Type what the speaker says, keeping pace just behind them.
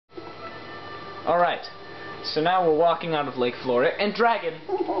Alright, so now we're walking out of Lake Florida, and Dragon!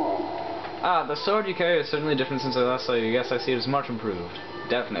 Ah, the sword you carry is certainly different since I last saw you. Yes, I see it is much improved.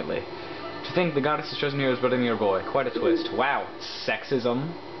 Definitely. To think the goddess is chosen here is but a mere boy. Quite a twist. Wow.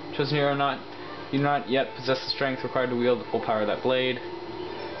 Sexism. Chosen here or not, you do not yet possess the strength required to wield the full power of that blade.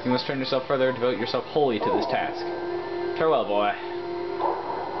 You must train yourself further, devote yourself wholly to this task. Farewell, boy.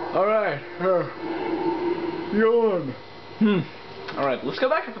 Alright. Yawn. Alright, let's go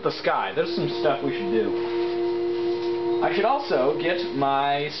back up to the sky. There's some stuff we should do. I should also get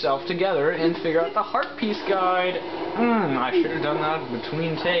myself together and figure out the heart piece guide. I should have done that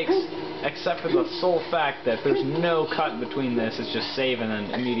between takes, except for the sole fact that there's no cut between this. It's just save and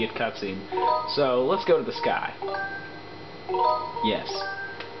an immediate cutscene. So, let's go to the sky. Yes.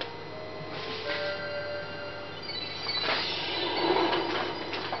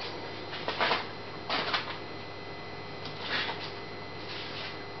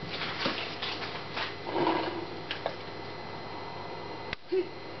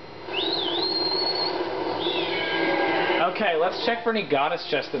 Okay, let's check for any goddess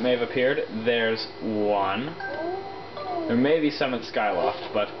chests that may have appeared. There's one. There may be some at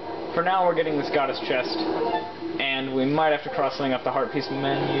Skyloft, but for now we're getting this goddess chest, and we might have to cross-link up the heart piece list,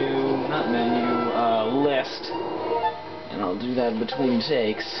 and I'll do that between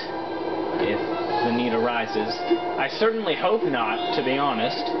takes if the need arises. I certainly hope not, to be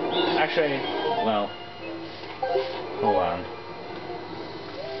honest. Actually, well, hold on.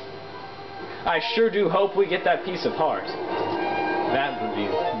 I sure do hope we get that piece of heart. That would be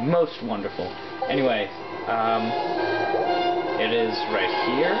most wonderful. Anyway, it is right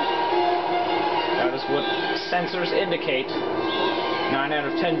here. That is what sensors indicate. 9 out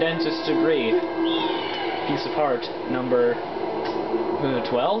of 10 dentists agree. Piece of heart number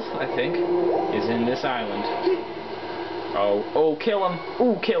 12, I think, is in this island. Oh, kill him.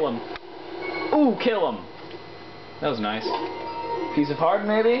 Ooh, kill him. Ooh, kill him. That was nice. Piece of heart,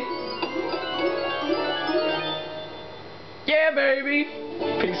 maybe? Yeah, baby!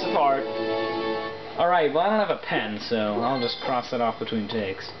 Piece of heart. Alright, well I don't have a pen, so I'll just cross that off between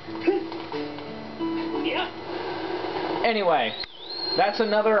takes. Yeah. Anyway, that's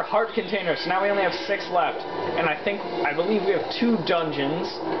another heart container, so now we only have 6 left. And I believe we have 2 dungeons,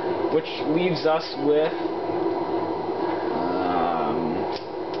 which leaves us with...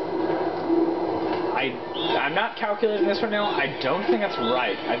 I'm not calculating this right now. I don't think that's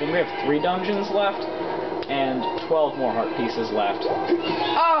right. I think we have 3 dungeons left, and 12 more heart pieces left.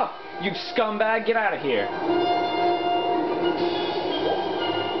 Oh! You scumbag! Get out of here!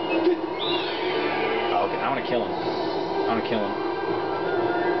 Oh, okay, I want to kill him. I want to kill him.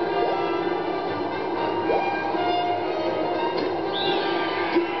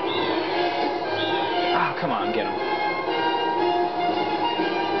 Oh, come on, get him.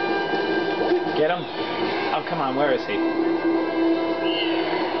 Get him! Oh, come on, where is he?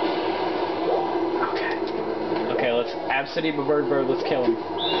 Okay, let's Absidy Bird, let's kill him.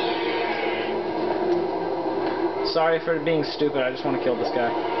 Sorry for being stupid, I just want to kill this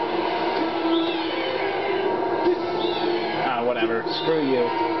guy. Ah, whatever. Screw you.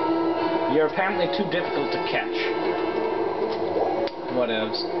 You're apparently too difficult to catch.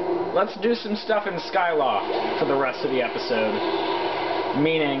 Whatevs. Let's do some stuff in Skyloft for the rest of the episode.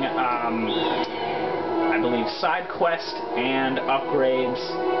 Meaning, I believe side quest and upgrades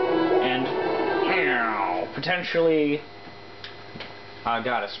and potentially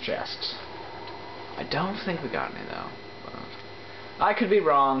goddess chests. I don't think we got any though. But I could be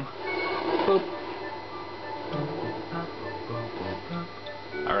wrong. Boop.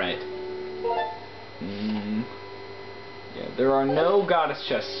 Alright. Yeah, there are no goddess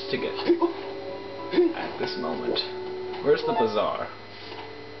chests to get at this moment. Where's the bazaar?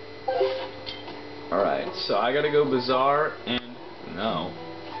 Alright, so I gotta go bazaar and... No.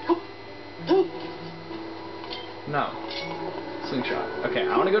 Slingshot. Okay,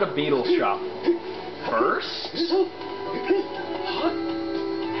 I wanna go to Beetle's shop first?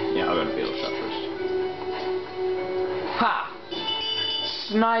 Yeah, I'll go to Beetle's shop first. Ha!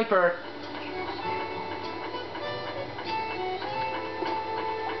 Sniper!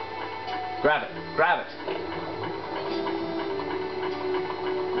 Grab it. Grab it.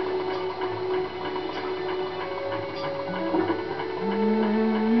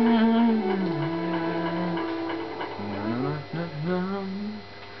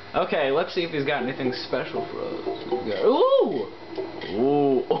 Okay, let's see if he's got anything special for us. Ooh!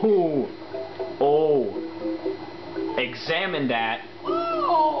 Ooh! Ooh! Oh! Examine that.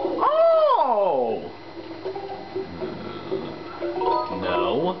 Oh! Oh!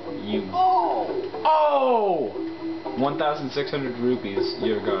 No, you... Oh! 1,600 rupees.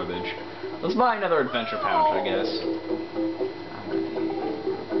 You're garbage. Let's buy another adventure pouch, I guess.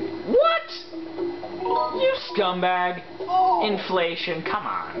 What? You scumbag. Inflation, come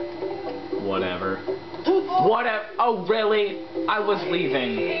on. Whatever. Whatever. Oh, really? I was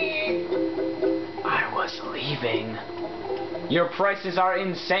leaving. Your prices are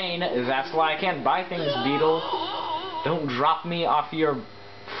insane. That's why I can't buy things, Beetle. Don't drop me off your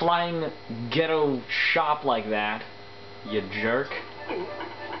flying ghetto shop like that, you jerk.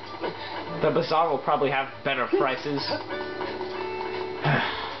 The bazaar will probably have better prices.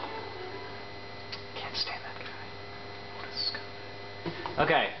 Can't stand that guy. What a scumbag.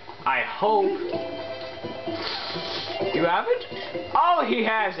 Okay, I hope... You have it? Oh, he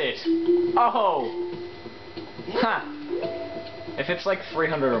has it! Oh! Huh. If it's like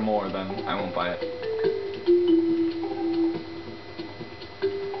 300 or more, then I won't buy it.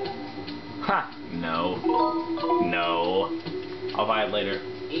 Huh. No. No. I'll buy it later.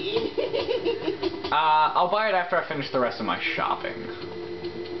 I'll buy it after I finish the rest of my shopping.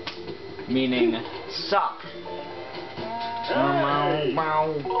 Meaning, sup.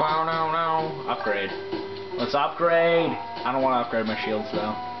 Upgrade. Let's upgrade. I don't want to upgrade my shields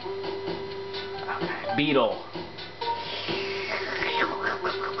though. Okay. Beetle.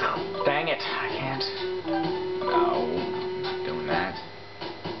 Dang it. I can't. No. I'm not doing that.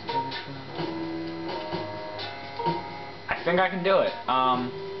 I think I can do it.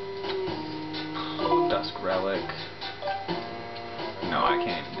 Dusk Relic. No, I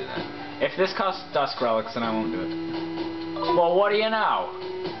can't even do that. If this costs Dusk Relics, then I won't do it. Well, what do you know?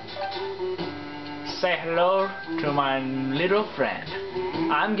 Say hello to my little friend.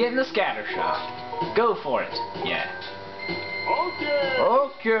 I'm getting a scatter shot. Go for it. Yeah. Okay.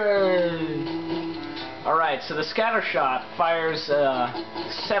 Okay. Alright, so the scatter shot fires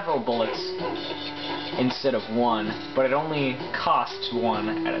several bullets instead of one, but it only costs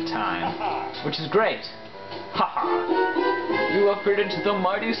one at a time, which is great. Haha. You upgraded to the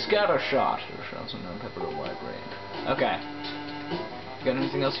mighty scatter shot. Shots on pepper or wide range. Okay. You got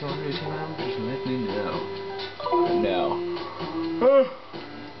anything else you want to do, T-Man? Just let me know. No.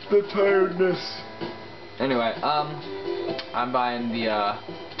 The tiredness. Anyway, I'm buying the,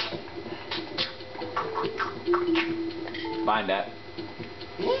 buying that.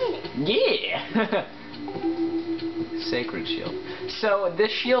 Yeah! Sacred Shield. So,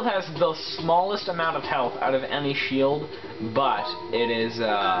 this shield has the smallest amount of health out of any shield, but it is,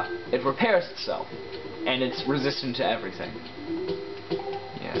 it repairs itself. And it's resistant to everything.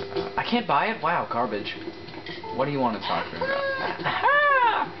 Yeah, I can't buy it? Wow, garbage. What do you want to talk to me about?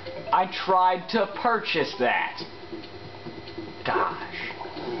 I tried to purchase that. Gosh.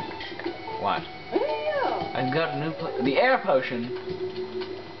 What? I got a new the air potion.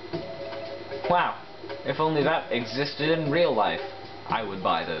 Wow. If only that existed in real life, I would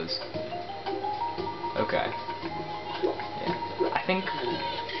buy those. Okay. Yeah. I think...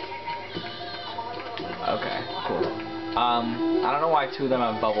 Okay, cool. I don't know why two of them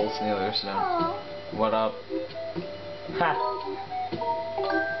have bubbles and the others don't. What up? Ha!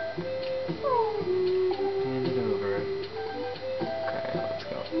 Hand it over. Okay, let's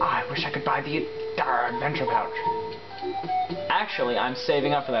go. Oh, I wish I could buy the adventure pouch. Actually, I'm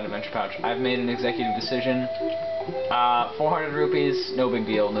saving up for that adventure pouch. I've made an executive decision. 400 rupees, no big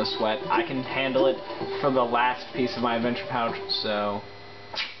deal, no sweat. I can handle it for the last piece of my adventure pouch, so...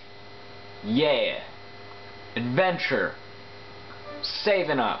 Yeah! Adventure!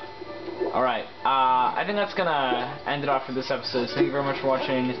 Saving up! Alright, I think that's gonna end it off for this episode. So thank you very much for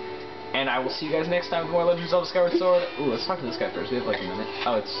watching, and I will see you guys next time with more Legend of Zelda Skyward Sword. Ooh, let's talk to this guy first. We have like a minute.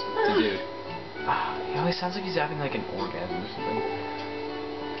 Oh, it's a dude. He always sounds like he's having like an orgasm or something.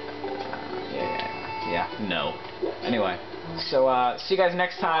 Yeah, no. Anyway, so see you guys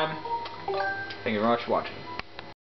next time. Thank you very much for watching.